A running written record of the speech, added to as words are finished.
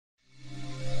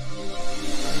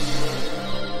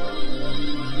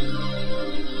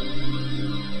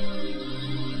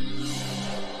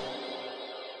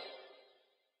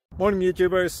Morning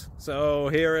YouTubers. So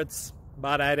here it's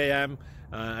about 8 a.m.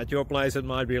 At your place it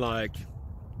might be like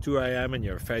 2 a.m. and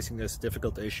you're facing this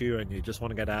difficult issue and you just want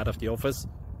to get out of the office.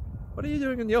 What are you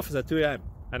doing in the office at 2 a.m.?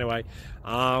 Anyway,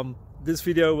 this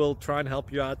video will try and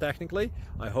help you out technically.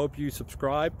 I hope you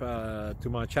subscribe to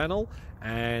my channel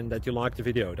and that you like the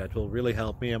video. That will really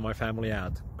help me and my family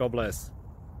out. God bless.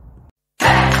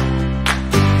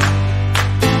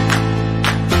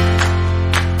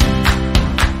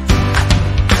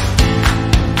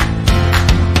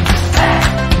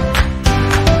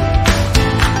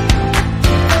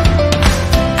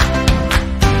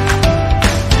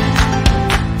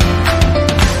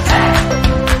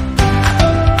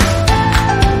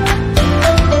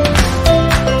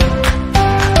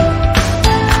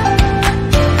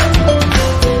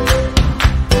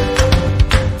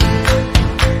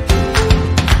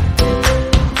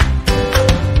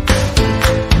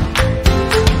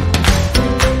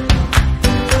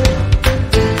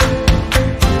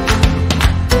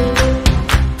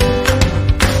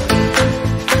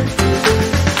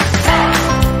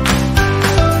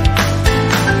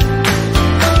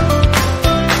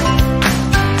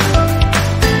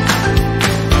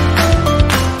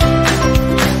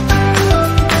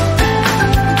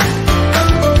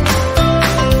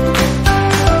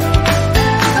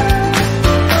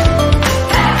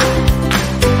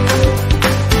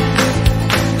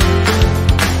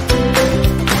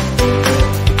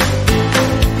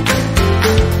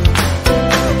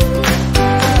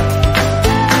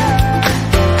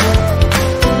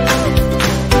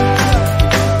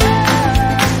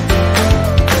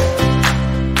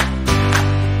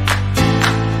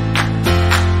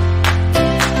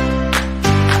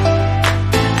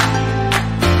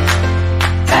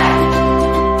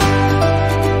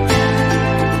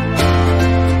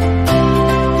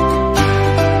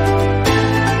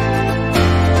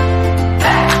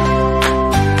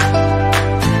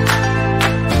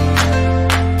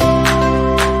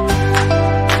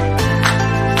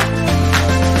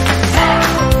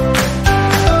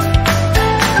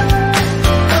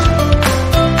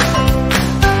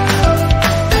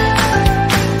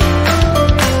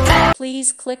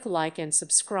 Please click like and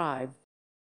subscribe.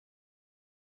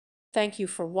 Thank you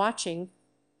for watching.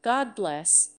 God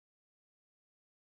bless.